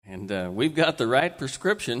And we've got the right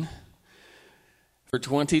prescription for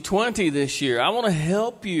 2020 this year. I want to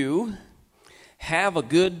help you have a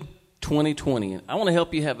good 2020. I want to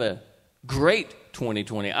help you have a great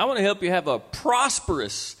 2020. I want to help you have a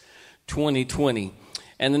prosperous 2020.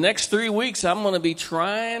 And the next 3 weeks, I'm going to be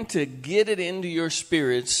trying to get it into your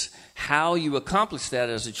spirits how you accomplish that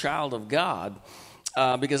as a child of God.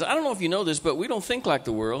 Because I don't know if you know this, but we don't think like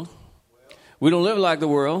the world. We don't live like the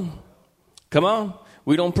world. Come on.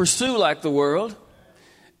 We don't pursue like the world.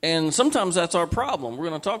 And sometimes that's our problem. We're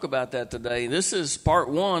going to talk about that today. This is part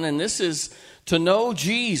one, and this is to know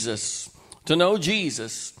Jesus. To know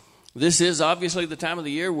Jesus. This is obviously the time of the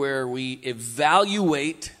year where we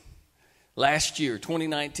evaluate last year,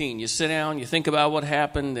 2019. You sit down, you think about what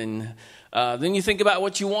happened, and then you think about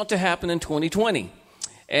what you want to happen in 2020.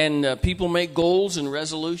 And people make goals and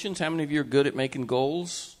resolutions. How many of you are good at making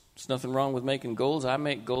goals? There's nothing wrong with making goals. I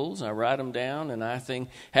make goals. I write them down, and I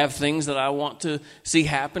have things that I want to see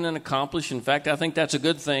happen and accomplish. In fact, I think that's a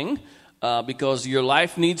good thing because your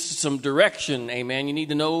life needs some direction. Amen. You need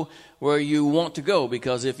to know where you want to go,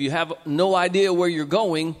 because if you have no idea where you're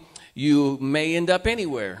going, you may end up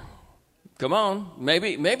anywhere. Come on.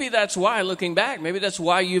 Maybe that's why, looking back, maybe that's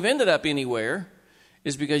why you've ended up anywhere,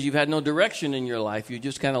 is because you've had no direction in your life. You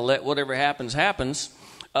just kind of let whatever happens.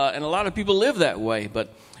 And a lot of people live that way.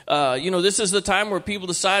 But, this is the time where people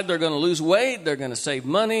decide they're going to lose weight. They're going to save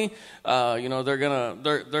money. They're going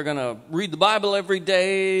to read the Bible every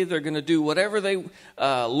day. They're going to do whatever they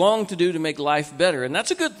long to do to make life better. And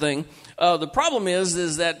that's a good thing. The problem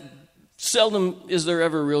is that seldom is there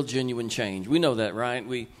ever real genuine change. We know that, right?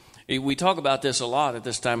 We talk about this a lot at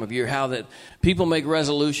this time of year, how that people make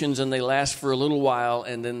resolutions and they last for a little while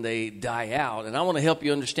and then they die out. And I want to help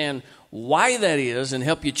you understand why that is and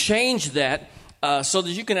help you change that so that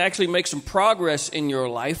you can actually make some progress in your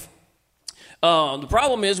life. The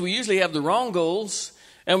problem is we usually have the wrong goals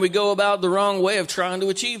and we go about the wrong way of trying to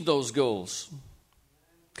achieve those goals.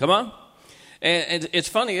 Come on. And it's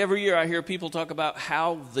funny, every year I hear people talk about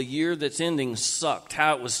how the year that's ending sucked,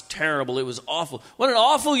 how it was terrible, it was awful. What an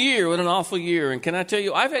awful year. And can I tell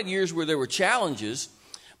you, I've had years where there were challenges,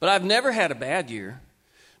 but I've never had a bad year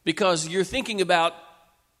because you're thinking about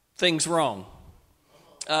things wrong.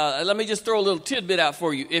 Let me just throw a little tidbit out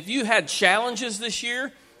for you. If you had challenges this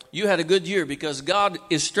year, you had a good year because God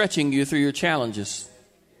is stretching you through your challenges.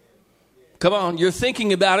 Come on, you're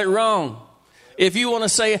thinking about it wrong. If you want to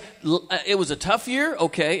say it was a tough year,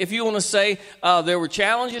 okay. If you want to say there were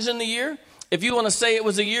challenges in the year, if you want to say it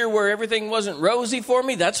was a year where everything wasn't rosy for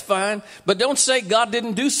me, that's fine. But don't say God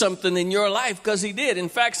didn't do something in your life, because he did. In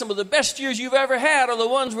fact, some of the best years you've ever had are the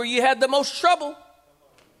ones where you had the most trouble.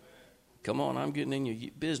 Come on, I'm getting in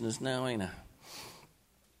your business now, ain't I?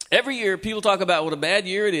 Every year people talk about what a bad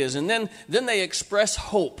year it is, and then they express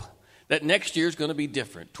hope that next year is going to be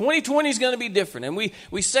different. 2020 is going to be different. And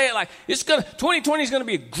we say it like 2020 is going to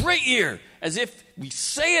be a great year, as if we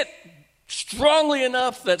say it strongly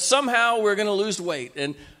enough that somehow we're going to lose weight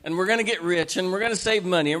and we're going to get rich and we're going to save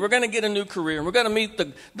money and we're going to get a new career and we're going to meet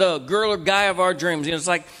the girl or guy of our dreams. It's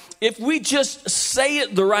like if we just say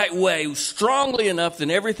it the right way, strongly enough,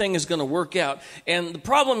 then everything is going to work out. And the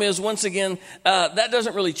problem is, once again, that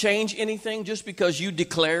doesn't really change anything just because you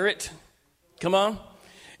declare it. Come on.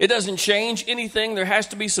 It doesn't change anything. There has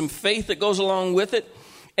to be some faith that goes along with it.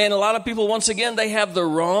 And a lot of people, once again, they have the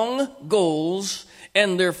wrong goals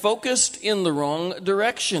and they're focused in the wrong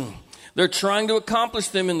direction. They're trying to accomplish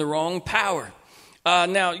them in the wrong power.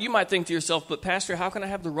 Now, you might think to yourself, but Pastor, how can I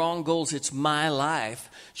have the wrong goals? It's my life.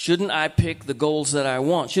 Shouldn't I pick the goals that I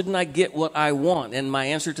want? Shouldn't I get what I want? And my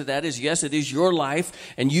answer to that is yes, it is your life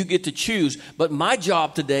and you get to choose. But my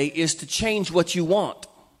job today is to change what you want,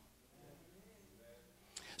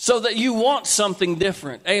 so that you want something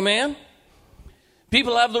different. Amen?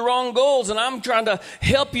 People have the wrong goals, and I'm trying to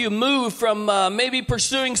help you move from maybe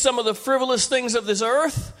pursuing some of the frivolous things of this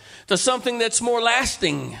earth to something that's more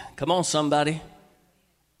lasting. Come on, somebody.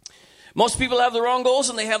 Most people have the wrong goals,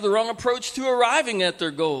 and they have the wrong approach to arriving at their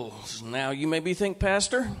goals. Now, you maybe think,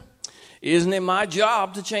 Pastor, isn't it my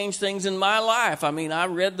job to change things in my life? I mean, I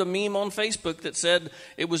read the meme on Facebook that said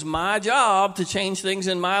it was my job to change things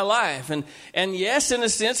in my life. And yes, in a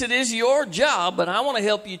sense, it is your job, but I want to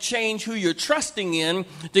help you change who you're trusting in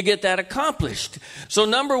to get that accomplished. So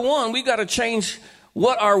number one, we got to change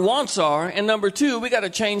what our wants are. And number two, we got to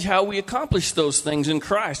change how we accomplish those things in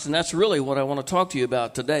Christ. And that's really what I want to talk to you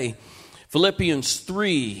about today. Philippians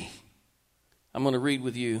 3, I'm going to read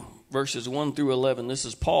with you. Verses 1 through 11. This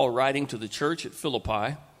is Paul writing to the church at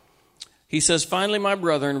Philippi. He says, "Finally, my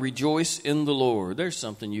brethren, rejoice in the Lord." There's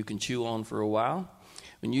something you can chew on for a while.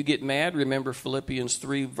 When you get mad, remember Philippians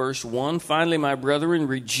 3, verse 1. Finally, my brethren,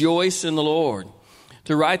 rejoice in the Lord.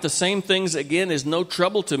 To write the same things again is no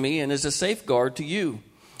trouble to me and is a safeguard to you.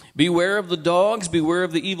 Beware of the dogs, beware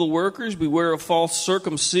of the evil workers, beware of false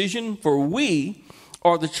circumcision, for we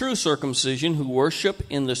are the true circumcision who worship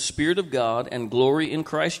in the Spirit of God and glory in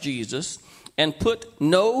Christ Jesus and put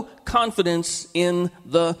no confidence in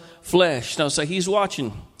the flesh. Now, so he's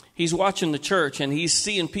watching the church, and he's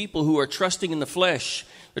seeing people who are trusting in the flesh.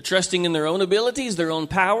 They're trusting in their own abilities, their own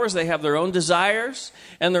powers. They have their own desires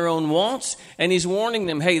and their own wants. And he's warning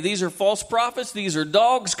them, hey, these are false prophets. These are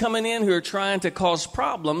dogs coming in who are trying to cause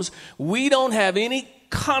problems. We don't have any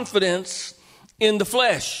confidence in the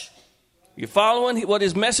flesh. You following what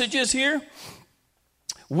his message is here?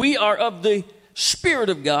 We are of the Spirit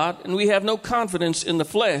of God, and we have no confidence in the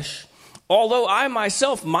flesh. Although I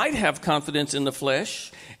myself might have confidence in the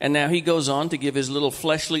flesh. And now he goes on to give his little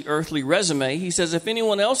fleshly, earthly resume. He says, if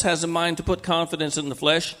anyone else has a mind to put confidence in the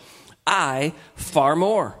flesh, I far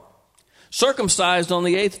more. Circumcised on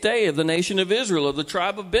the 8th day of the nation of Israel, of the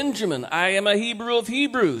tribe of Benjamin, I am a Hebrew of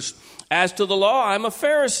Hebrews. As to the law, I am a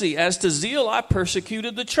Pharisee. As to zeal, I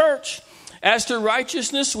persecuted the church. As to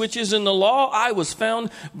righteousness, which is in the law, I was found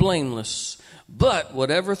blameless. But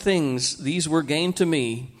whatever things these were gained to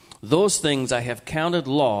me, those things I have counted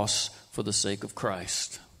loss for the sake of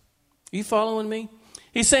Christ. Are you following me?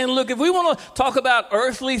 He's saying, look, if we want to talk about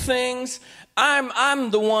earthly things,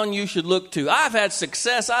 I'm the one you should look to. I've had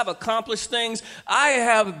success. I've accomplished things. I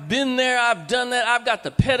have been there. I've done that. I've got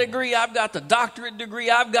the pedigree. I've got the doctorate degree.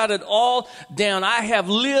 I've got it all down. I have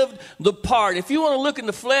lived the part. If you want to look in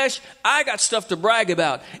the flesh, I got stuff to brag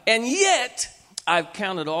about. And yet, I've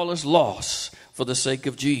counted all as loss for the sake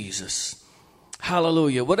of Jesus.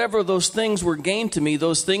 Hallelujah. Whatever those things were gained to me,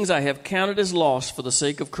 those things I have counted as loss for the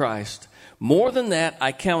sake of Christ. More than that,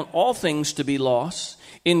 I count all things to be loss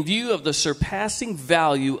in view of the surpassing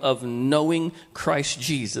value of knowing Christ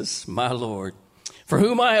Jesus, my Lord, for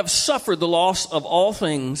whom I have suffered the loss of all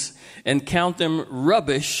things and count them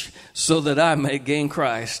rubbish so that I may gain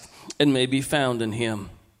Christ and may be found in him.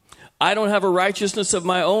 I don't have a righteousness of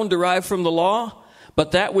my own derived from the law,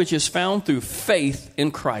 but that which is found through faith in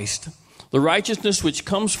Christ. The righteousness which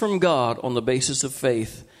comes from God on the basis of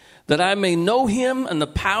faith, that I may know him and the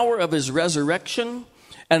power of his resurrection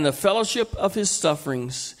and the fellowship of his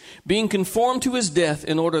sufferings, being conformed to his death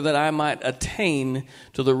in order that I might attain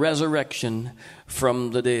to the resurrection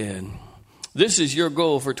from the dead. This is your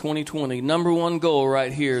goal for 2020. Number one goal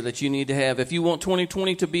right here that you need to have. If you want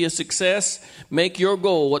 2020 to be a success, make your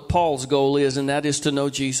goal what Paul's goal is, and that is to know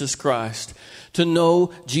Jesus Christ. To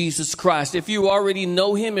know Jesus Christ. If you already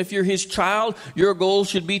know him, if you're his child, your goal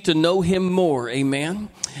should be to know him more. Amen.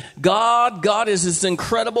 God is this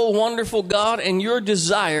incredible, wonderful God, and your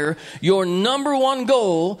desire, your number one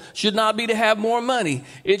goal should not be to have more money.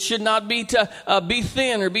 It should not be to be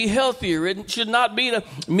thin or be healthier. It should not be to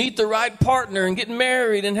meet the right partner and get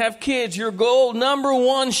married and have kids. Your goal, number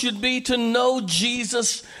one, should be to know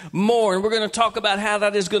Jesus more. And we're going to talk about how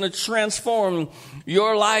that is going to transform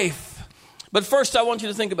your life. But first, I want you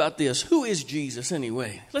to think about this. Who is Jesus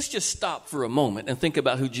anyway? Let's just stop for a moment and think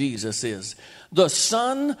about who Jesus is. The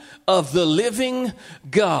Son of the living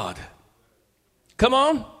God. Come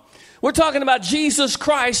on. We're talking about Jesus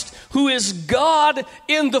Christ, who is God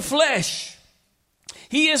in the flesh.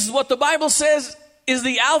 He is what the Bible says is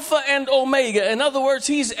the Alpha and Omega. In other words,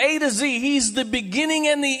 he's A to Z. He's the beginning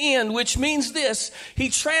and the end, which means this. He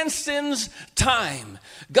transcends time.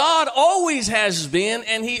 God always has been,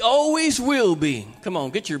 and he always will be. Come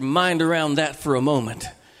on, get your mind around that for a moment.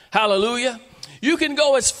 Hallelujah. You can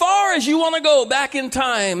go as far as you want to go back in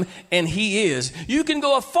time, and he is. You can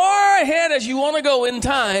go as far ahead as you want to go in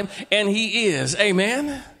time, and he is.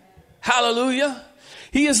 Amen. Hallelujah.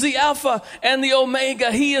 He is the Alpha and the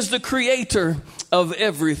Omega. He is the creator of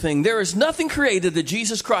everything. There is nothing created that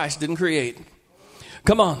Jesus Christ didn't create.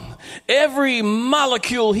 Come on. Every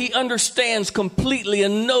molecule he understands completely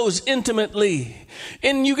and knows intimately.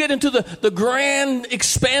 And you get into the grand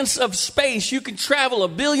expanse of space. You can travel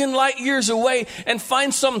 1 billion light years away and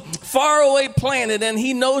find some faraway planet, and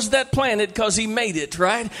he knows that planet because he made it,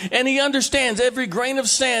 right? And he understands every grain of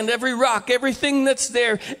sand, every rock, everything that's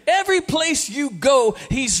there. Every place you go,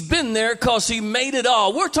 he's been there because he made it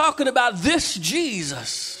all. We're talking about this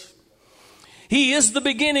Jesus. He is the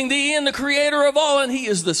beginning, the end, the creator of all, and he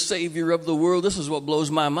is the savior of the world. This is what blows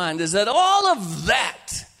my mind, is that all of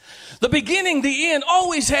that, the beginning, the end,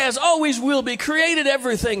 always has, always will be, created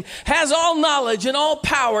everything, has all knowledge and all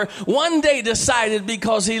power, one day decided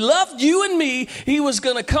because he loved you and me, he was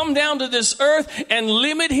going to come down to this earth and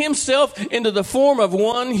limit himself into the form of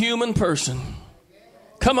one human person.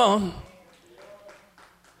 Come on.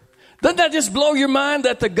 Doesn't that just blow your mind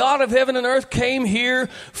that the God of heaven and earth came here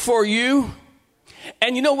for you?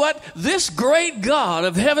 And you know what? This great God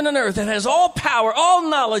of heaven and earth that has all power, all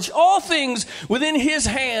knowledge, all things within his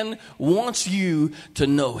hand wants you to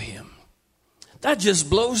know him. That just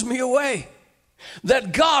blows me away.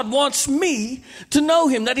 That God wants me to know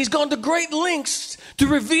him, that he's gone to great lengths to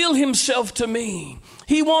reveal himself to me.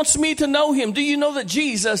 He wants me to know him. Do you know that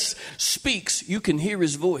Jesus speaks? You can hear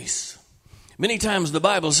his voice. Many times the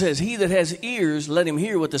Bible says, he that has ears, let him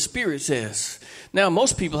hear what the Spirit says. Now,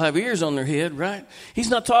 most people have ears on their head, right? He's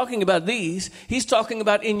not talking about these. He's talking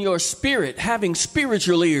about in your spirit, having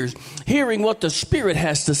spiritual ears, hearing what the Spirit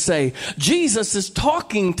has to say. Jesus is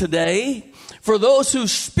talking today for those who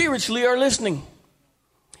spiritually are listening.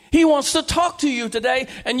 He wants to talk to you today,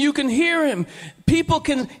 and you can hear him. People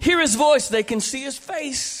can hear his voice. They can see his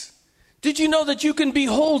face. Did you know that you can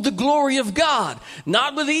behold the glory of God?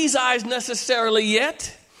 Not with these eyes necessarily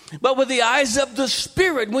yet, but with the eyes of the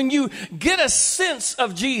Spirit. When you get a sense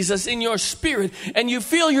of Jesus in your spirit and you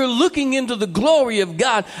feel you're looking into the glory of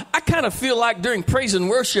God, I kind of feel like during praise and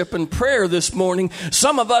worship and prayer this morning,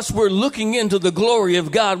 some of us were looking into the glory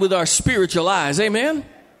of God with our spiritual eyes. Amen?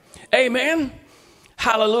 Amen?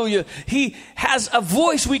 Hallelujah. He has a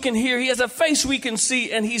voice we can hear. He has a face we can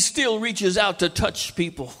see, and he still reaches out to touch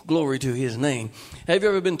people. Glory to his name. Have you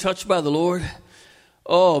ever been touched by the Lord?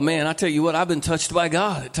 Oh, man, I tell you what, I've been touched by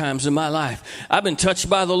God at times in my life. I've been touched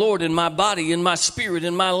by the Lord in my body, in my spirit,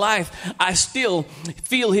 in my life. I still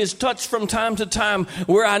feel his touch from time to time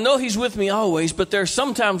where I know he's with me always, but there's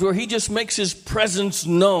some times where he just makes his presence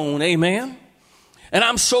known. Amen? And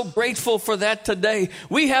I'm so grateful for that today.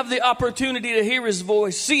 We have the opportunity to hear his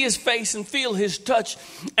voice, see his face, and feel his touch.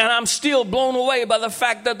 And I'm still blown away by the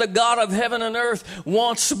fact that the God of heaven and earth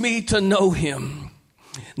wants me to know him.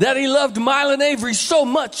 That he loved Mylon Avery so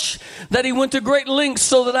much that he went to great lengths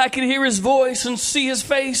so that I could hear his voice and see his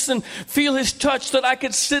face and feel his touch, that I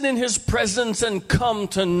could sit in his presence and come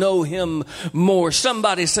to know him more.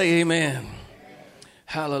 Somebody say amen.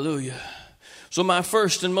 Hallelujah. So my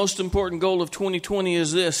first and most important goal of 2020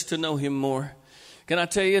 is this, to know him more. Can I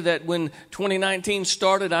tell you that when 2019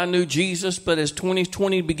 started, I knew Jesus, but as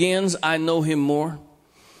 2020 begins, I know him more.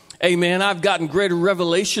 Amen. I've gotten greater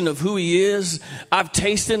revelation of who he is. I've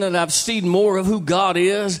tasted and I've seen more of who God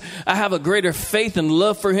is. I have a greater faith and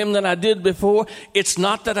love for him than I did before. It's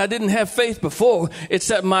not that I didn't have faith before. It's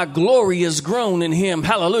that my glory has grown in him.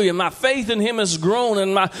 Hallelujah. My faith in him has grown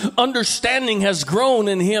and my understanding has grown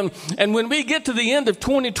in him. And when we get to the end of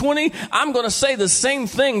 2020, I'm going to say the same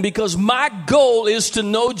thing, because my goal is to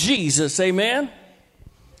know Jesus. Amen.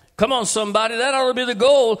 Come on, somebody. That ought to be the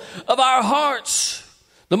goal of our hearts.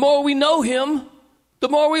 The more we know him, the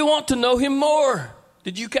more we want to know him more.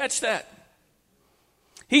 Did you catch that?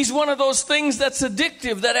 He's one of those things that's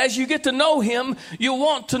addictive, that as you get to know him, you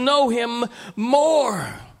want to know him more.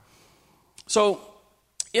 So,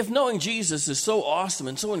 if knowing Jesus is so awesome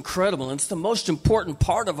and so incredible, and it's the most important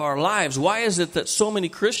part of our lives, why is it that so many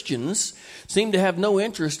Christians seem to have no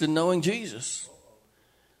interest in knowing Jesus?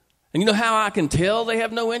 And you know how I can tell they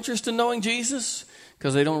have no interest in knowing Jesus?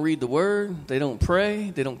 Because they don't read the Word, they don't pray,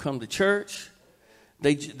 they don't come to church.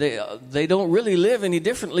 They don't really live any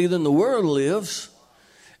differently than the world lives.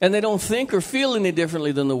 And they don't think or feel any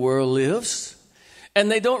differently than the world lives. And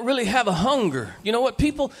they don't really have a hunger. You know what,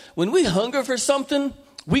 people, when we hunger for something,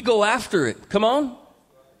 we go after it. Come on.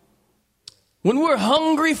 When we're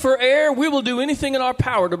hungry for air, we will do anything in our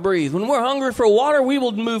power to breathe. When we're hungry for water, we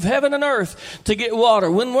will move heaven and earth to get water.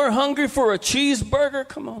 When we're hungry for a cheeseburger,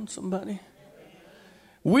 come on, somebody.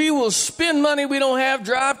 We will spend money we don't have,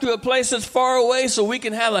 drive to a place that's far away so we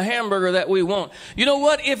can have a hamburger that we want. You know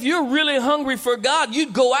what? If you're really hungry for God,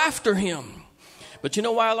 you'd go after him. But you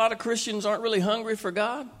know why a lot of Christians aren't really hungry for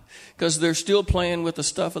God? Because they're still playing with the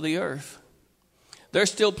stuff of the earth. They're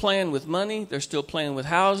still playing with money. They're still playing with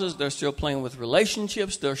houses. They're still playing with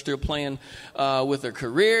relationships. They're still playing with their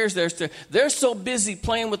careers. They're so busy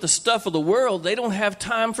playing with the stuff of the world, they don't have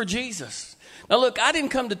time for Jesus. Now, look, I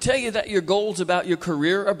didn't come to tell you that your goals about your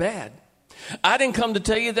career are bad. I didn't come to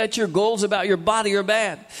tell you that your goals about your body are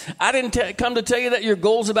bad. I didn't come to tell you that your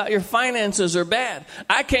goals about your finances are bad.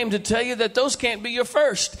 I came to tell you that those can't be your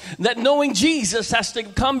first. That knowing Jesus has to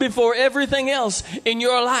come before everything else in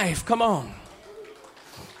your life. Come on.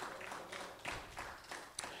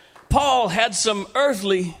 Paul had some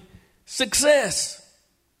earthly success.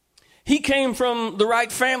 He came from the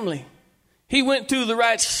right family. He went to the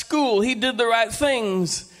right school. He did the right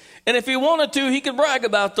things. And if he wanted to, he could brag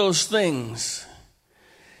about those things.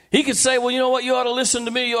 He could say, well, you know what? You ought to listen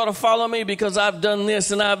to me. You ought to follow me because I've done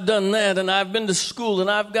this and I've done that and I've been to school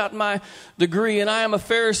and I've got my degree and I am a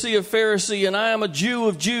Pharisee of Pharisee and I am a Jew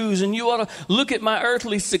of Jews and you ought to look at my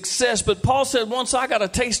earthly success. But Paul said, once I got a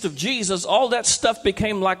taste of Jesus, all that stuff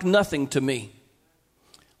became like nothing to me.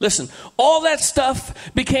 Listen, all that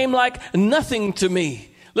stuff became like nothing to me.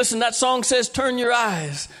 Listen, that song says, turn your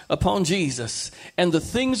eyes upon Jesus, and the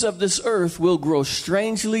things of this earth will grow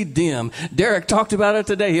strangely dim. Derek talked about it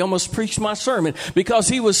today. He almost preached my sermon because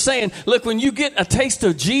he was saying, look, when you get a taste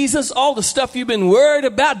of Jesus, all the stuff you've been worried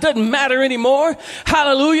about doesn't matter anymore.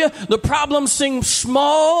 Hallelujah. The problems seem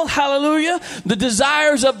small. Hallelujah. The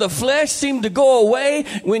desires of the flesh seem to go away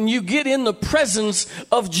when you get in the presence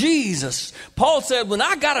of Jesus. Paul said, when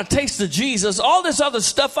I got a taste of Jesus, all this other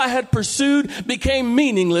stuff I had pursued became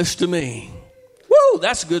meaningless to me. Woo,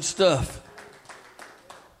 that's good stuff.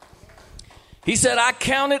 He said, I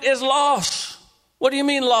count it as loss. What do you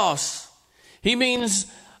mean loss? He means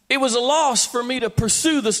it was a loss for me to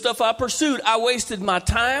pursue the stuff I pursued. I wasted my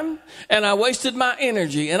time and I wasted my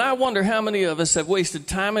energy. And I wonder how many of us have wasted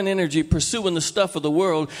time and energy pursuing the stuff of the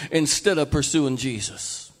world instead of pursuing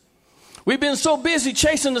Jesus. We've been so busy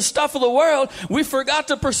chasing the stuff of the world, we forgot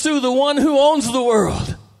to pursue the one who owns the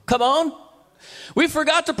world. Come on. We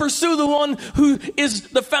forgot to pursue the one who is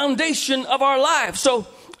the foundation of our life. So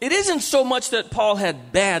it isn't so much that Paul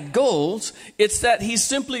had bad goals. It's that he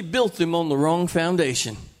simply built them on the wrong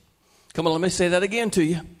foundation. Come on, let me say that again to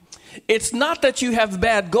you. It's not that you have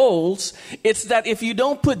bad goals. It's that if you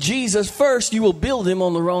don't put Jesus first, you will build him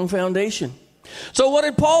on the wrong foundation. So what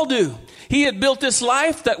did Paul do? He had built this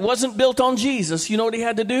life that wasn't built on Jesus. You know what he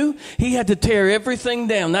had to do? He had to tear everything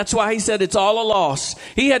down. That's why he said it's all a loss.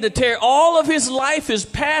 He had to tear all of his life, his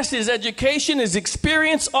past, his education, his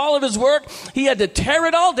experience, all of his work. He had to tear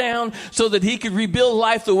it all down so that he could rebuild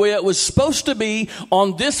life the way it was supposed to be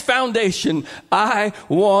on this foundation. I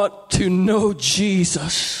want to know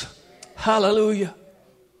Jesus. Hallelujah.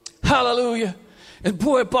 Hallelujah. And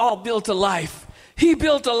boy, Paul built a life. He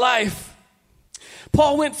built a life.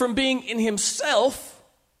 Paul went from being in himself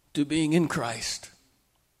to being in Christ.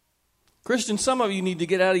 Christian, some of you need to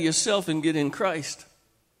get out of yourself and get in Christ.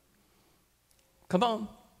 Come on.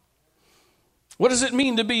 What does it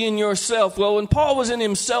mean to be in yourself? Well, when Paul was in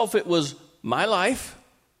himself, it was my life,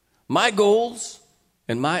 my goals,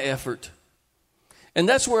 and my effort. And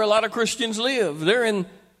that's where a lot of Christians live. They're in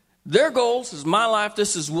their goals. This is my life.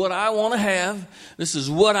 This is what I want to have. This is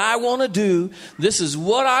what I want to do. This is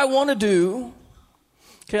what I want to do.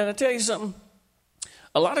 Can I tell you something?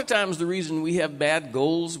 A lot of times the reason we have bad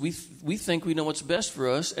goals, we think we know what's best for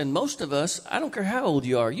us. And most of us, I don't care how old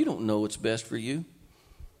you are, you don't know what's best for you.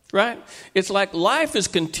 Right? It's like life is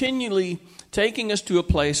continually taking us to a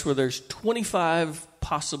place where there's 25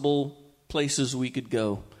 possible places we could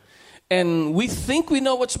go. And we think we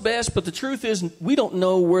know what's best, but the truth is we don't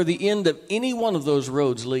know where the end of any one of those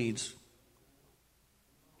roads leads.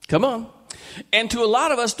 Come on. And to a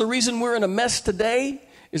lot of us, the reason we're in a mess today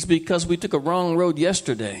is because we took a wrong road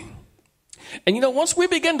yesterday. And you know, once we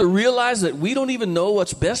begin to realize that we don't even know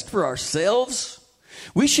what's best for ourselves,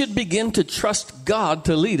 we should begin to trust God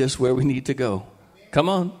to lead us where we need to go. Come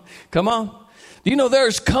on. Come on. You know,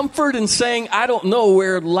 there's comfort in saying, I don't know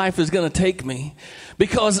where life is going to take me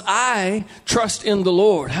because I trust in the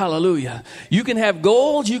Lord. Hallelujah. You can have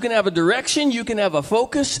goals. You can have a direction. You can have a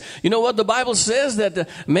focus. You know what the Bible says? That the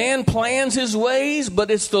man plans his ways, but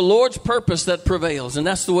it's the Lord's purpose that prevails. And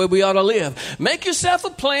that's the way we ought to live. Make yourself a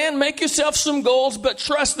plan. Make yourself some goals, but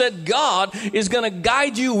trust that God is going to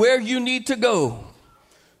guide you where you need to go.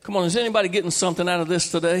 Come on. Is anybody getting something out of this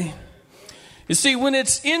today? You see, when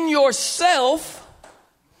it's in yourself,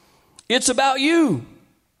 it's about you.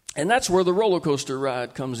 And that's where the roller coaster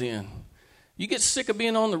ride comes in. You get sick of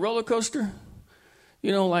being on the roller coaster?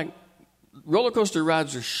 You know, like roller coaster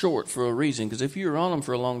rides are short for a reason, because if you were on them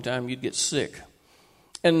for a long time, you'd get sick.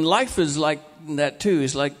 And life is like that too.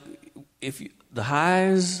 It's like the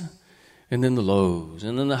highs and then the lows,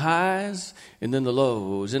 and then the highs and then the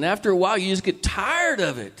lows. And after a while, you just get tired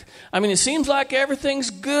of it. I mean, it seems like everything's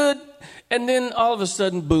good. And then all of a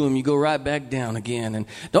sudden, boom, you go right back down again. And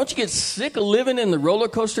don't you get sick of living in the roller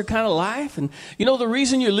coaster kind of life? And you know, the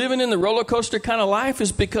reason you're living in the roller coaster kind of life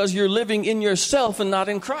is because you're living in yourself and not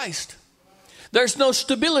in Christ. There's no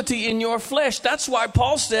stability in your flesh. That's why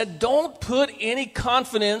Paul said, don't put any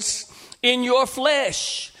confidence in your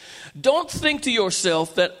flesh. Don't think to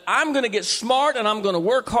yourself that I'm going to get smart and I'm going to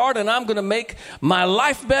work hard and I'm going to make my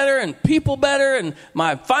life better and people better and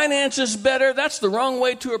my finances better. That's the wrong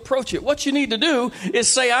way to approach it. What you need to do is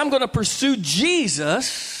say, I'm going to pursue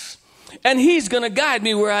Jesus and he's going to guide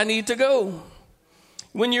me where I need to go.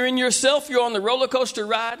 When you're in yourself, you're on the roller coaster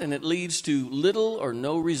ride, and it leads to little or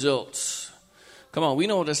no results. Come on, we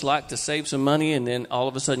know what it's like to save some money, and then all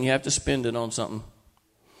of a sudden you have to spend it on something.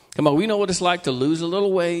 Come on, we know what it's like to lose a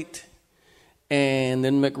little weight, and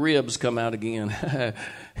then McRibs come out again.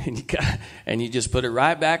 And you just put it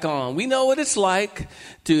right back on. We know what it's like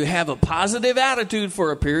to have a positive attitude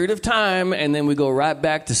for a period of time, and then we go right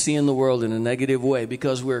back to seeing the world in a negative way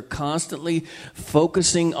because we're constantly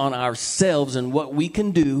focusing on ourselves and what we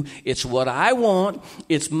can do. It's what I want.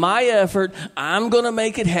 It's my effort. I'm going to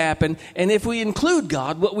make it happen. And if we include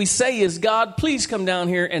God, what we say is, God, please come down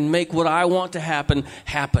here and make what I want to happen,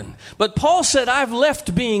 happen. But Paul said, I've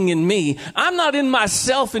left being in me. I'm not in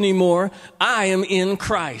myself anymore. I am in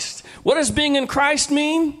Christ. What does being in Christ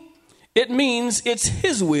mean? It means it's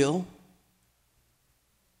His will.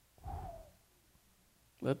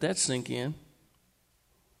 Let that sink in.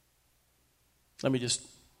 Let me just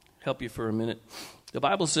help you for a minute. The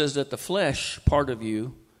Bible says that the flesh part of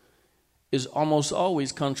you is almost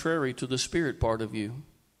always contrary to the spirit part of you.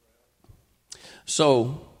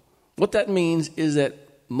 So, what that means is that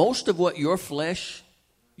most of what your flesh,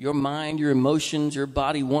 your mind, your emotions, your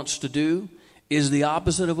body wants to do is the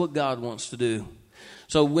opposite of what God wants to do.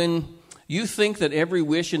 So when you think that every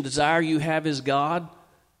wish and desire you have is God,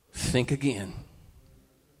 think again.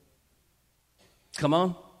 Come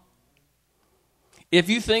on. If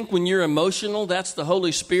you think when you're emotional, that's the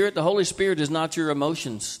Holy Spirit is not your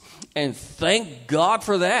emotions. And thank God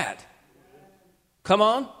for that. Come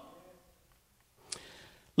on.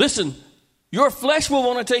 Listen, your flesh will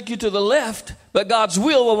want to take you to the left, but God's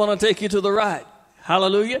will want to take you to the right.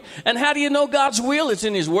 Hallelujah. And how do you know God's will? It's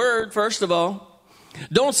in His Word, first of all.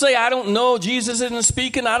 Don't say, I don't know, Jesus isn't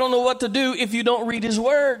speaking, I don't know what to do, if you don't read His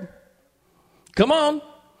Word. Come on.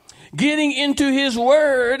 Getting into His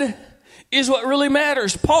Word is what really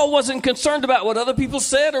matters. Paul wasn't concerned about what other people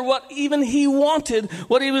said or what even he wanted.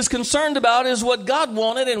 What he was concerned about is what God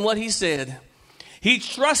wanted and what He said. He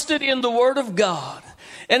trusted in the Word of God.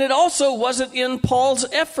 And it also wasn't in Paul's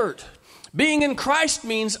effort. Being in Christ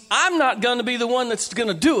means I'm not going to be the one that's going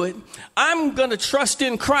to do it. I'm going to trust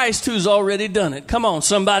in Christ who's already done it. Come on,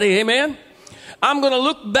 somebody, amen? I'm going to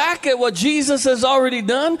look back at what Jesus has already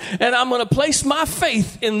done, and I'm going to place my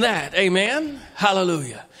faith in that. Amen?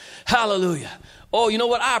 Hallelujah. Hallelujah. Oh, you know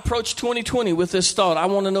what? I approach 2020 with this thought. I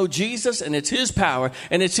want to know Jesus, and it's His power,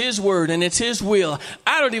 and it's His word, and it's His will.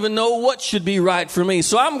 I don't even know what should be right for me.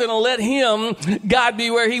 So I'm going to let Him guide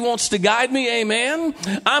me where He wants to guide me. Amen.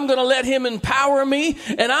 I'm going to let Him empower me,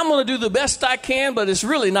 and I'm going to do the best I can, but it's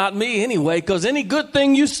really not me anyway, because any good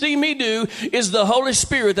thing you see me do is the Holy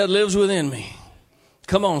Spirit that lives within me.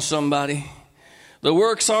 Come on, somebody. The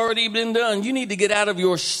work's already been done. You need to get out of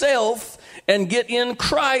yourself and get in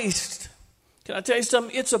Christ. Can I tell you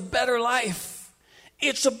something? It's a better life.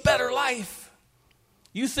 It's a better life.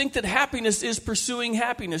 You think that happiness is pursuing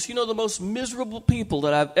happiness. You know, the most miserable people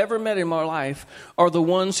that I've ever met in my life are the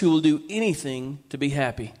ones who will do anything to be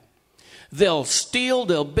happy. They'll steal,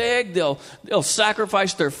 they'll beg, they'll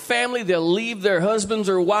sacrifice their family, they'll leave their husbands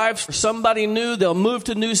or wives for somebody new, they'll move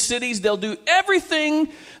to new cities, they'll do everything.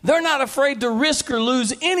 They're not afraid to risk or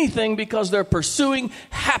lose anything because they're pursuing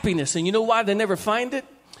happiness. And you know why they never find it?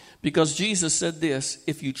 Because Jesus said this,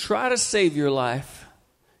 if you try to save your life,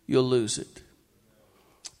 you'll lose it.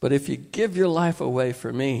 But if you give your life away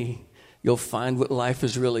for me, you'll find what life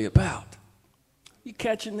is really about. You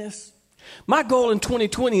catching this? My goal in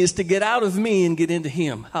 2020 is to get out of me and get into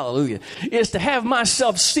Him. Hallelujah. Is to have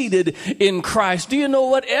myself seated in Christ. Do you know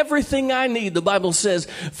what? Everything I need, the Bible says,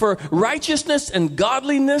 for righteousness and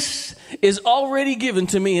godliness is already given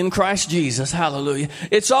to me in Christ Jesus. Hallelujah.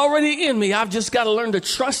 It's already in me. I've just got to learn to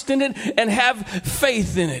trust in it and have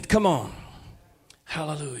faith in it. Come on.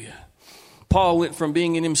 Hallelujah. Paul went from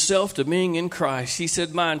being in himself to being in Christ. He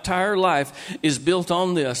said, my entire life is built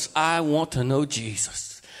on this. I want to know Jesus.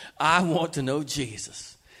 I want to know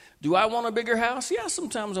Jesus. Do I want a bigger house? Yeah,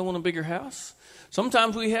 sometimes I want a bigger house.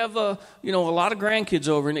 Sometimes we have a lot of grandkids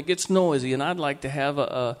over and it gets noisy, and I'd like to have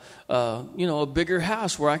a bigger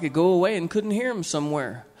house where I could go away and couldn't hear them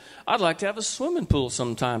somewhere. I'd like to have a swimming pool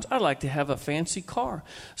sometimes. I'd like to have a fancy car.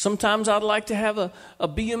 Sometimes I'd like to have a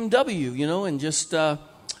BMW, and just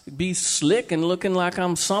be slick and looking like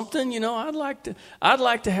I'm something. I'd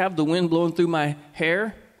like to have the wind blowing through my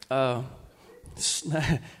hair.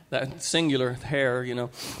 That singular hair,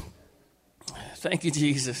 Thank you,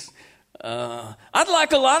 Jesus. I'd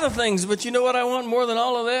like a lot of things, but you know what I want more than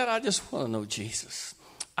all of that? I just want to know Jesus.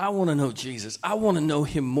 I want to know Jesus. I want to know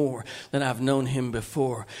Him more than I've known Him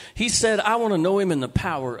before. He said, I want to know Him in the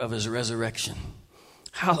power of His resurrection.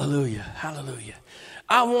 Hallelujah. Hallelujah.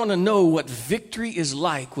 I want to know what victory is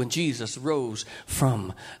like when Jesus rose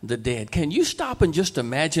from the dead. Can you stop and just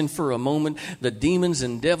imagine for a moment the demons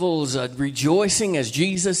and devils rejoicing as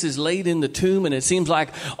Jesus is laid in the tomb, and it seems like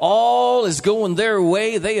all is going their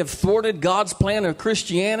way. They have thwarted God's plan of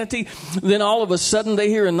Christianity. Then all of a sudden they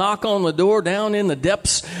hear a knock on the door down in the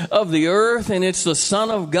depths of the earth, and it's the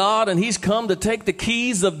Son of God, and he's come to take the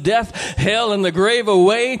keys of death, hell, and the grave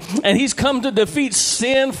away, and he's come to defeat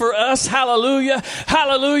sin for us. Hallelujah.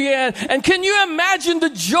 Hallelujah. And can you imagine the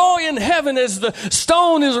joy in heaven as the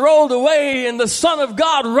stone is rolled away and the Son of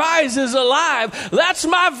God rises alive? That's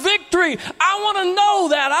my victory. I want to know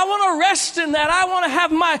that. I want to rest in that. I want to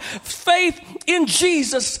have my faith in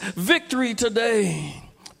Jesus' victory today.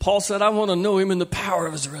 Paul said, I want to know him in the power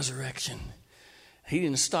of his resurrection. He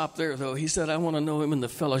didn't stop there, though. He said, I want to know him in the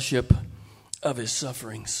fellowship of his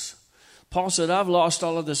sufferings. Paul said, I've lost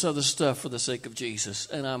all of this other stuff for the sake of Jesus,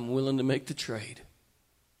 and I'm willing to make the trade.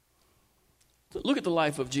 Look at the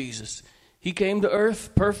life of Jesus. He came to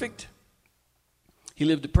earth perfect. He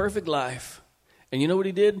lived a perfect life. And you know what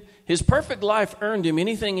he did? His perfect life earned him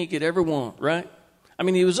anything he could ever want, right? I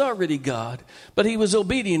mean, he was already God, but he was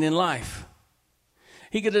obedient in life.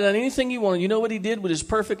 He could have done anything he wanted. You know what he did with his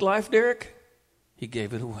perfect life, Derek? He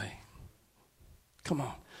gave it away. Come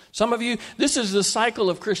on. Some of you, this is the cycle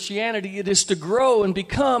of Christianity. It is to grow and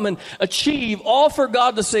become and achieve, all for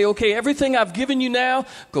God to say, okay, everything I've given you now,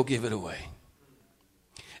 go give it away.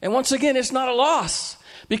 And once again, it's not a loss,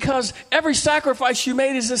 because every sacrifice you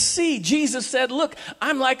made is a seed. Jesus said, look,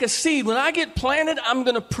 I'm like a seed. When I get planted, I'm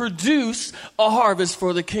going to produce a harvest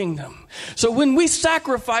for the kingdom. So when we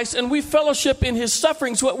sacrifice and we fellowship in his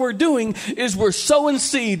sufferings, what we're doing is we're sowing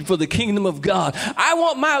seed for the kingdom of God. I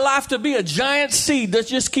want my life to be a giant seed that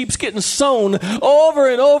just keeps getting sown over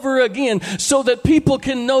and over again so that people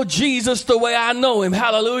can know Jesus the way I know him.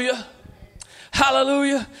 Hallelujah.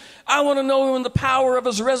 Hallelujah. I want to know him in the power of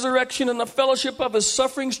his resurrection and the fellowship of his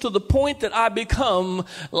sufferings to the point that I become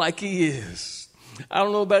like he is. I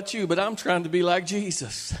don't know about you, but I'm trying to be like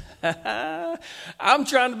Jesus. I'm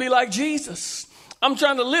trying to be like Jesus. I'm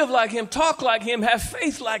trying to live like him, talk like him, have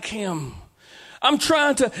faith like him. I'm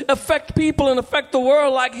trying to affect people and affect the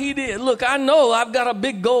world like he did. Look, I know I've got a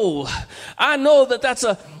big goal. I know that that's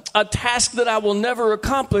a task that I will never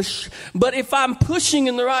accomplish. But if I'm pushing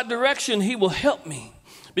in the right direction, he will help me.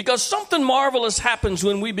 Because something marvelous happens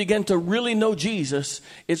when we begin to really know Jesus.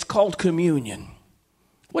 It's called communion.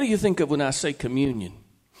 What do you think of when I say communion?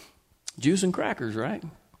 Juice and crackers, right?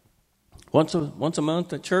 Once a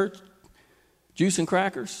month at church, juice and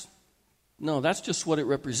crackers? No, that's just what it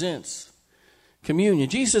represents. Communion.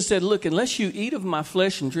 Jesus said, look, unless you eat of my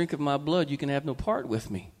flesh and drink of my blood, you can have no part with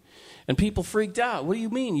me. And people freaked out. What do you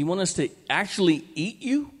mean? You want us to actually eat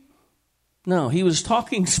you? No, he was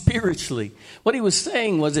talking spiritually. What he was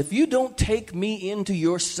saying was, if you don't take me into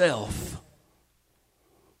yourself,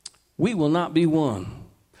 we will not be one.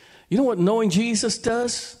 You know what knowing Jesus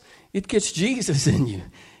does? It gets Jesus in you.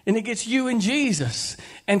 And it gets you and Jesus.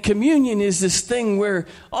 And communion is this thing where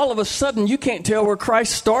all of a sudden you can't tell where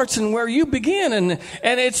Christ starts and where you begin. And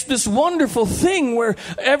it's this wonderful thing where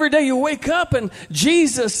every day you wake up and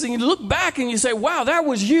Jesus, and you look back and you say, wow, that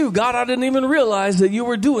was you. God, I didn't even realize that you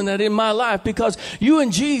were doing that in my life, because you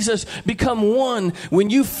and Jesus become one. When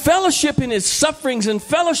you fellowship in his sufferings and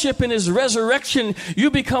fellowship in his resurrection, you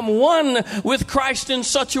become one with Christ in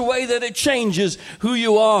such a way that it changes who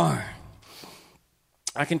you are.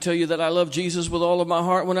 I can tell you that I loved Jesus with all of my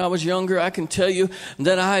heart when I was younger. I can tell you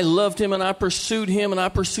that I loved him and I pursued him and I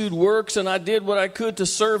pursued works and I did what I could to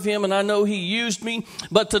serve him, and I know he used me.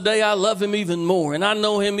 But today I love him even more and I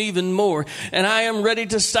know him even more, and I am ready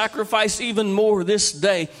to sacrifice even more this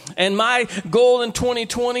day. And my goal in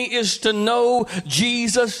 2020 is to know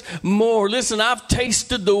Jesus more. Listen, I've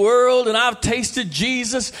tasted the world and I've tasted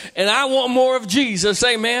Jesus, and I want more of Jesus.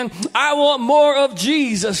 Amen. I want more of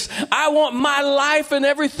Jesus. I want my life and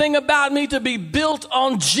everything about me to be built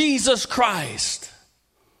on Jesus Christ.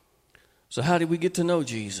 So how did we get to know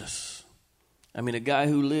Jesus? I mean, a guy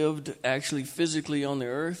who lived actually physically on the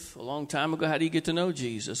earth a long time ago, how do you get to know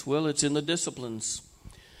Jesus? Well, it's in the disciplines.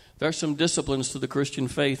 There are some disciplines to the Christian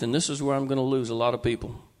faith, and this is where I'm going to lose a lot of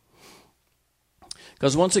people.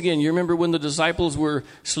 Because once again, you remember when the disciples were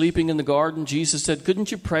sleeping in the garden, Jesus said,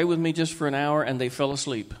 couldn't you pray with me just for an hour? And they fell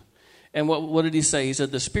asleep. And what did he say? He said,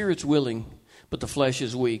 the spirit's willing, but the flesh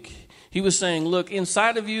is weak. He was saying, look,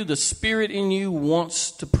 inside of you, the spirit in you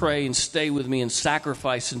wants to pray and stay with me and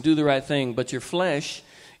sacrifice and do the right thing, but your flesh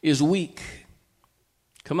is weak.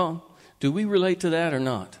 Come on. Do we relate to that or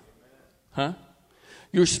not? Huh?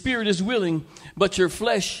 Your spirit is willing, but your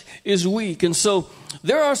flesh is weak. And so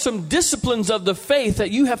there are some disciplines of the faith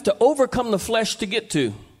that you have to overcome the flesh to get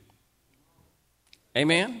to.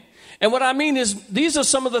 Amen? And what I mean is, these are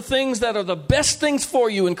some of the things that are the best things for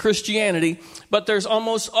you in Christianity, but there's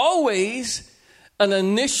almost always an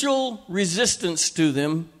initial resistance to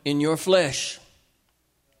them in your flesh.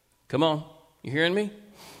 Come on, you hearing me?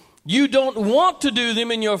 You don't want to do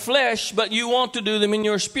them in your flesh, but you want to do them in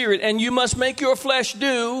your spirit. And you must make your flesh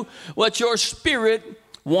do what your spirit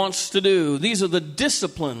wants to do. These are the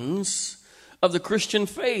disciplines of the Christian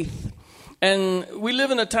faith. And we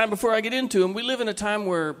live in a time, before I get into them, we live in a time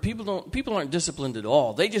where people aren't disciplined at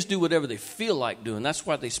all. They just do whatever they feel like doing. That's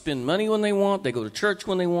why they spend money when they want. They go to church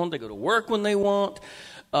when they want. They go to work when they want.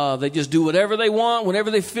 They just do whatever they want, whenever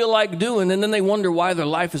they feel like doing, and then they wonder why their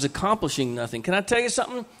life is accomplishing nothing. Can I tell you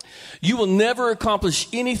something? You will never accomplish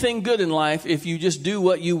anything good in life if you just do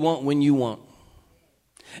what you want when you want.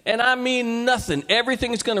 And I mean nothing.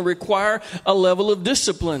 Everything is going to require a level of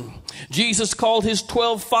discipline. Jesus called his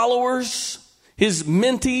 12 followers, his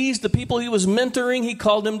mentees, the people he was mentoring, he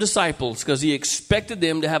called them disciples because he expected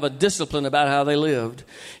them to have a discipline about how they lived.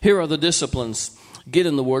 Here are the disciplines. Get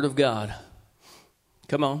in the Word of God.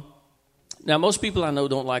 Come on. Now, most people I know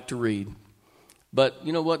don't like to read. But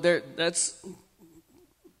you know what? That's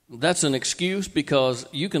an excuse, because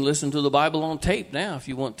you can listen to the Bible on tape now if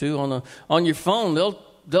you want to. On your phone,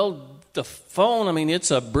 the phone, I mean,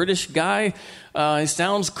 it's a British guy. It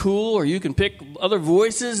sounds cool, or you can pick other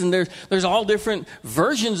voices, and there's all different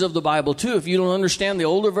versions of the Bible too. If you don't understand the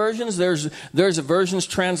older versions, there's versions,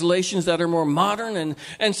 translations that are more modern,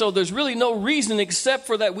 and so there's really no reason except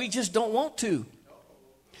for that we just don't want to.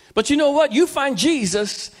 But you know what? You find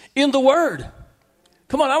Jesus in the Word.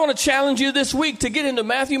 Come on, I want to challenge you this week to get into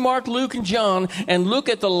Matthew, Mark, Luke, and John and look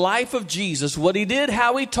at the life of Jesus, what he did,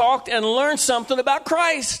 how he talked, and learn something about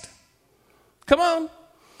Christ. Come on.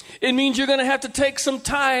 It means you're going to have to take some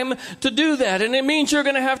time to do that. And it means you're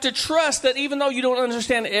going to have to trust that even though you don't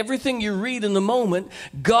understand everything you read in the moment,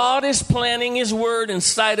 God is planting his word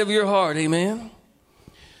inside of your heart. Amen.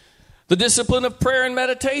 The discipline of prayer and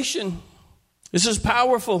meditation. This is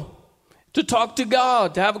powerful. To talk to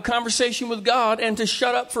God, to have a conversation with God, and to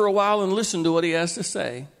shut up for a while and listen to what he has to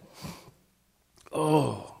say.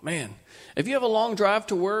 Oh, man. If you have a long drive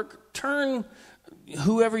to work, turn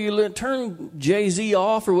Jay-Z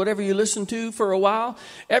off or whatever you listen to for a while.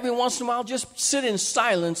 Every once in a while, just sit in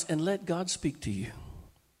silence and let God speak to you.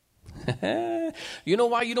 You know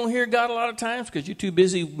why you don't hear God a lot of times? Because you're too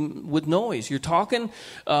busy with noise. You're talking,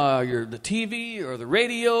 you're the TV or the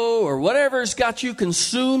radio or whatever's got you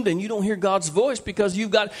consumed, and you don't hear God's voice because you've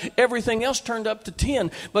got everything else turned up to 10.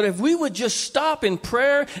 But if we would just stop in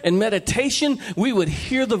prayer and meditation, we would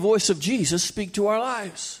hear the voice of Jesus speak to our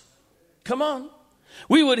lives. Come on.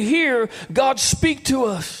 We would hear God speak to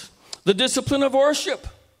us. The discipline of worship.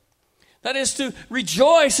 That is to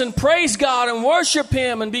rejoice and praise God and worship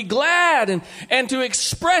him and be glad and to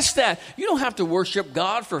express that. You don't have to worship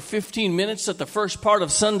God for 15 minutes at the first part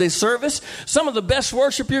of Sunday service. Some of the best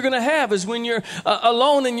worship you're going to have is when you're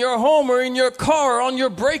alone in your home or in your car or on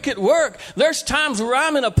your break at work. There's times where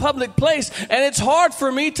I'm in a public place and it's hard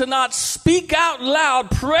for me to not speak out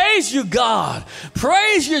loud. Praise you, God.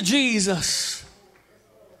 Praise you, Jesus.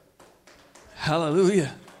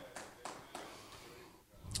 Hallelujah.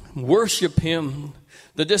 Worship him.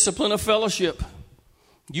 The discipline of fellowship.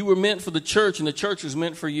 You were meant for the church, and the church was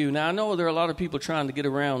meant for you. Now, I know there are a lot of people trying to get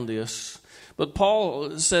around this, but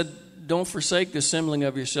Paul said, don't forsake the assembling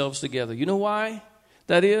of yourselves together. You know why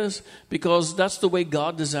that is? Because that's the way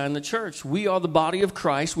God designed the church. We are the body of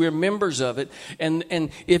Christ. We're members of it. And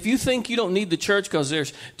if you think you don't need the church because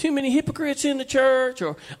there's too many hypocrites in the church,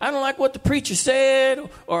 or I don't like what the preacher said,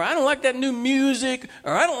 or I don't like that new music,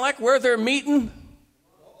 or I don't like where they're meeting.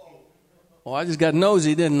 Oh, I just got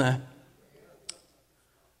nosy, didn't I?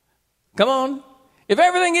 Come on. If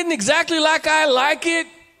everything isn't exactly like I like it,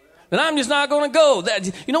 then I'm just not going to go.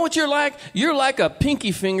 You know what you're like? You're like a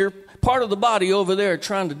pinky finger, part of the body over there,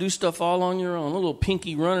 trying to do stuff all on your own. A little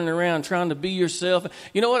pinky running around trying to be yourself.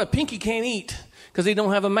 You know what? A pinky can't eat because they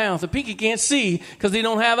don't have a mouth. A pinky can't see because they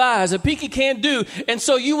don't have eyes. A pinky can't do. And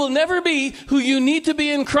so you will never be who you need to be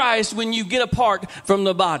in Christ when you get apart from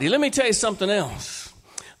the body. Let me tell you something else.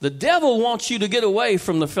 The devil wants you to get away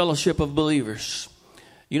from the fellowship of believers.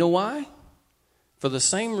 You know why? For the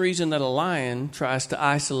same reason that a lion tries to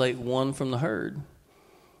isolate one from the herd.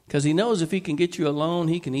 Because he knows if he can get you alone,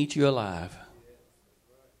 he can eat you alive.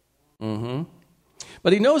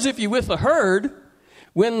 But he knows if you're with the herd,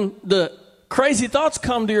 when the crazy thoughts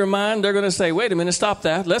come to your mind, they're going to say, wait a minute, stop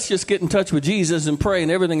that. Let's just get in touch with Jesus and pray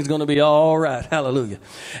and everything's going to be all right. Hallelujah.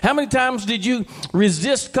 How many times did you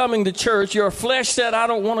resist coming to church? Your flesh said, I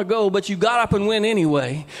don't want to go, but you got up and went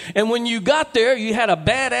anyway. And when you got there, you had a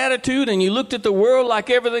bad attitude and you looked at the world like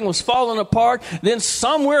everything was falling apart. Then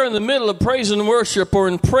somewhere in the middle of praise and worship or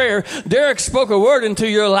in prayer, Derek spoke a word into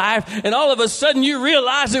your life and all of a sudden you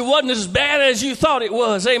realized it wasn't as bad as you thought it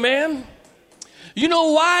was. Amen. You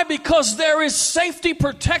know why? Because there is safety,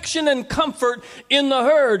 protection, and comfort in the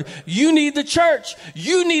herd. You need the church.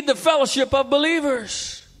 You need the fellowship of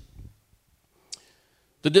believers.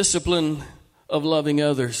 The discipline of loving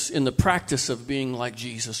others in the practice of being like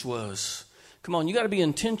Jesus was. Come on, you got to be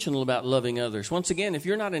intentional about loving others. Once again, if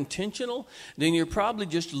you're not intentional, then you're probably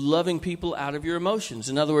just loving people out of your emotions.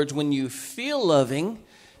 In other words, when you feel loving,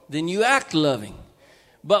 then you act loving.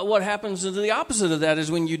 But what happens to the opposite of that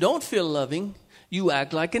is when you don't feel loving, you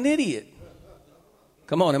act like an idiot.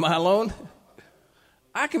 Come on, am I alone?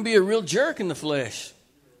 I can be a real jerk in the flesh.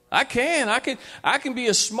 I can be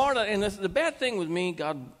a smart, and the bad thing with me,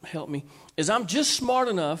 God help me, is I'm just smart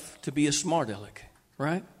enough to be a smart aleck,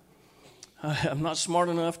 right? I'm not smart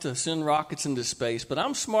enough to send rockets into space, but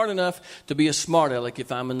I'm smart enough to be a smart aleck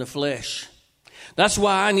if I'm in the flesh. That's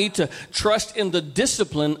why I need to trust in the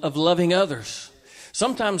discipline of loving others.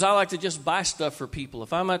 Sometimes I like to just buy stuff for people.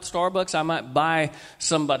 If I'm at Starbucks, I might buy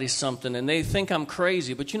somebody something and they think I'm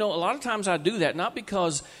crazy. But you know, a lot of times I do that, not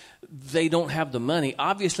because they don't have the money.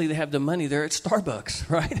 Obviously, they have the money. They're at Starbucks,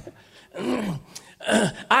 right?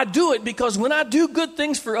 I do it because when I do good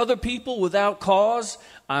things for other people without cause,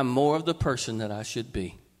 I'm more of the person that I should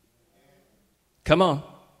be. Come on.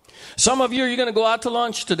 Some of you, you're going to go out to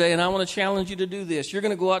lunch today, and I want to challenge you to do this. You're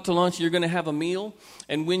going to go out to lunch, you're going to have a meal,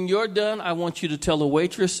 and when you're done, I want you to tell the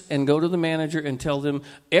waitress and go to the manager and tell them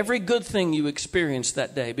every good thing you experienced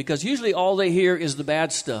that day, because usually all they hear is the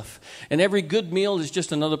bad stuff, and every good meal is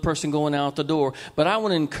just another person going out the door. But I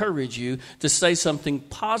want to encourage you to say something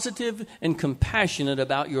positive and compassionate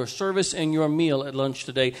about your service and your meal at lunch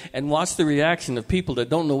today, and watch the reaction of people that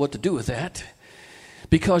don't know what to do with that.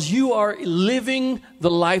 Because you are living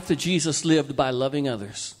the life that Jesus lived by loving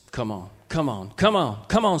others. Come on, come on, come on,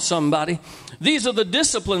 come on, somebody. These are the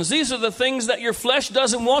disciplines. These are the things that your flesh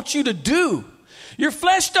doesn't want you to do. Your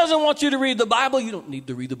flesh doesn't want you to read the Bible. You don't need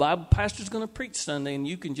to read the Bible. Pastor's going to preach Sunday, and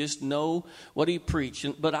you can just know what he preached.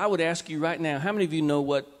 But I would ask you right now, how many of you know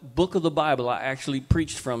what book of the Bible I actually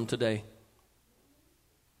preached from today?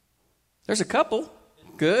 There's a couple.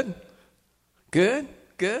 Good, good,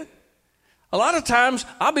 good. A lot of times,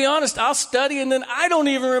 I'll be honest, I'll study and then I don't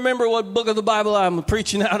even remember what book of the Bible I'm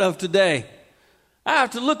preaching out of today. I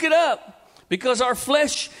have to look it up because our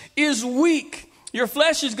flesh is weak. Your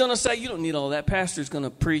flesh is going to say, you don't need all that. Pastor's going to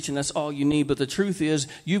preach and that's all you need. But the truth is,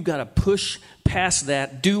 you've got to push past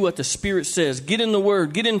that. Do what the Spirit says. Get in the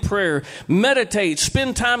Word. Get in prayer. Meditate.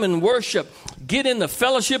 Spend time in worship. Get in the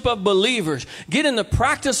fellowship of believers. Get in the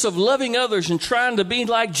practice of loving others and trying to be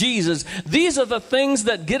like Jesus. These are the things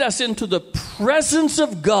that get us into the presence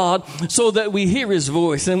of God so that we hear His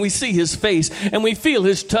voice and we see His face and we feel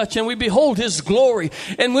His touch and we behold His glory.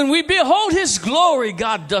 And when we behold His glory,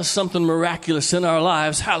 God does something miraculous in our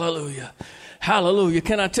lives. Hallelujah. Hallelujah.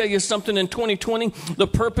 Can I tell you something? In 2020, the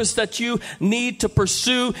purpose that you need to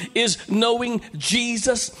pursue is knowing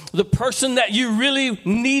Jesus. The person that you really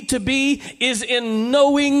need to be is in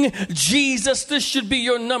knowing Jesus. This should be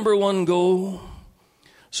your number one goal.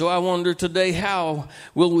 So I wonder today, how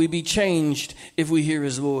will we be changed if we hear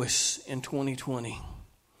His voice in 2020?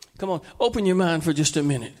 Come on, open your mind for just a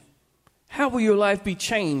minute. How will your life be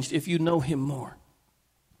changed if you know Him more?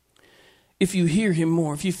 If you hear Him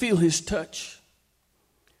more, if you feel His touch?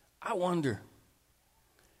 I wonder,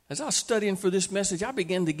 as I was studying for this message, I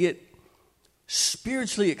began to get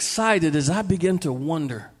spiritually excited as I began to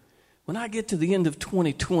wonder, when I get to the end of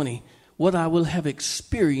 2020, what I will have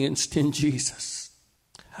experienced in Jesus.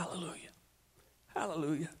 Hallelujah.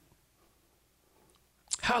 Hallelujah.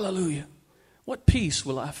 Hallelujah. What peace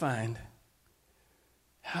will I find?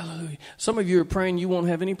 Hallelujah. Some of you are praying you won't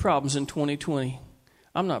have any problems in 2020.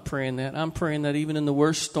 I'm not praying that. I'm praying that even in the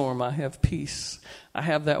worst storm, I have peace. I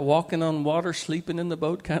have that walking on water, sleeping in the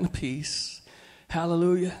boat kind of peace.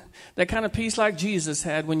 Hallelujah. That kind of peace like Jesus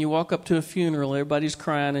had when you walk up to a funeral, everybody's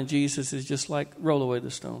crying, and Jesus is just like, roll away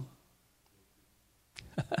the stone.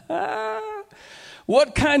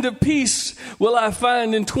 What kind of peace will I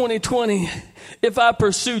find in 2020 if I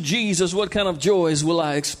pursue Jesus? What kind of joys will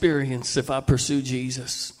I experience if I pursue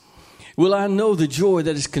Jesus? Will I know the joy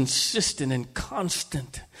that is consistent and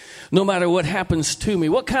constant? No matter what happens to me,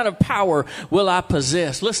 what kind of power will I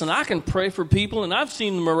possess? Listen, I can pray for people, and I've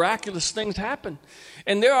seen miraculous things happen.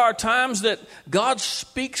 And there are times that God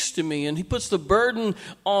speaks to me, and he puts the burden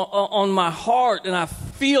on my heart, and I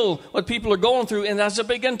feel what people are going through. And as I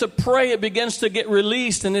begin to pray, it begins to get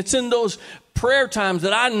released. And it's in those prayer times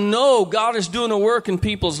that I know God is doing a work in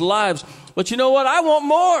people's lives. But you know what? I want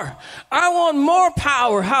more. I want more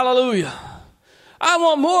power. Hallelujah. I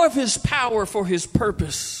want more of his power for his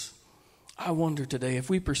purpose. I wonder today, if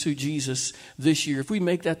we pursue Jesus this year, if we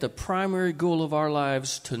make that the primary goal of our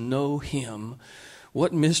lives to know him,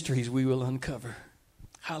 what mysteries we will uncover.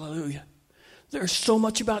 Hallelujah. There's so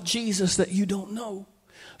much about Jesus that you don't know.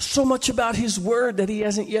 So much about his word that he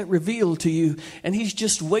hasn't yet revealed to you. And he's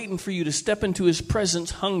just waiting for you to step into his presence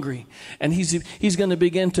hungry. And he's going to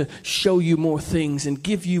begin to show you more things and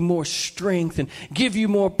give you more strength and give you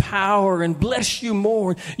more power and bless you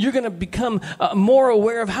more. You're going to become more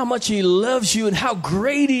aware of how much he loves you and how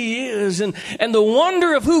great he is and the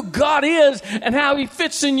wonder of who God is and how he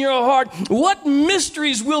fits in your heart. What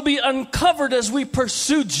mysteries will be uncovered as we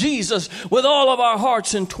pursue Jesus with all of our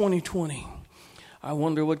hearts in 2020. I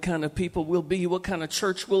wonder what kind of people we'll be, what kind of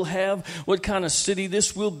church we'll have, what kind of city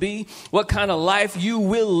this will be, what kind of life you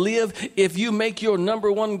will live if you make your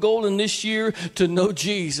number one goal in this year to know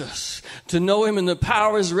Jesus, to know him in the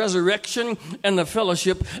power of his resurrection and the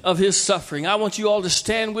fellowship of his suffering. I want you all to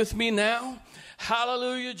stand with me now.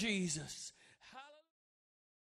 Hallelujah, Jesus.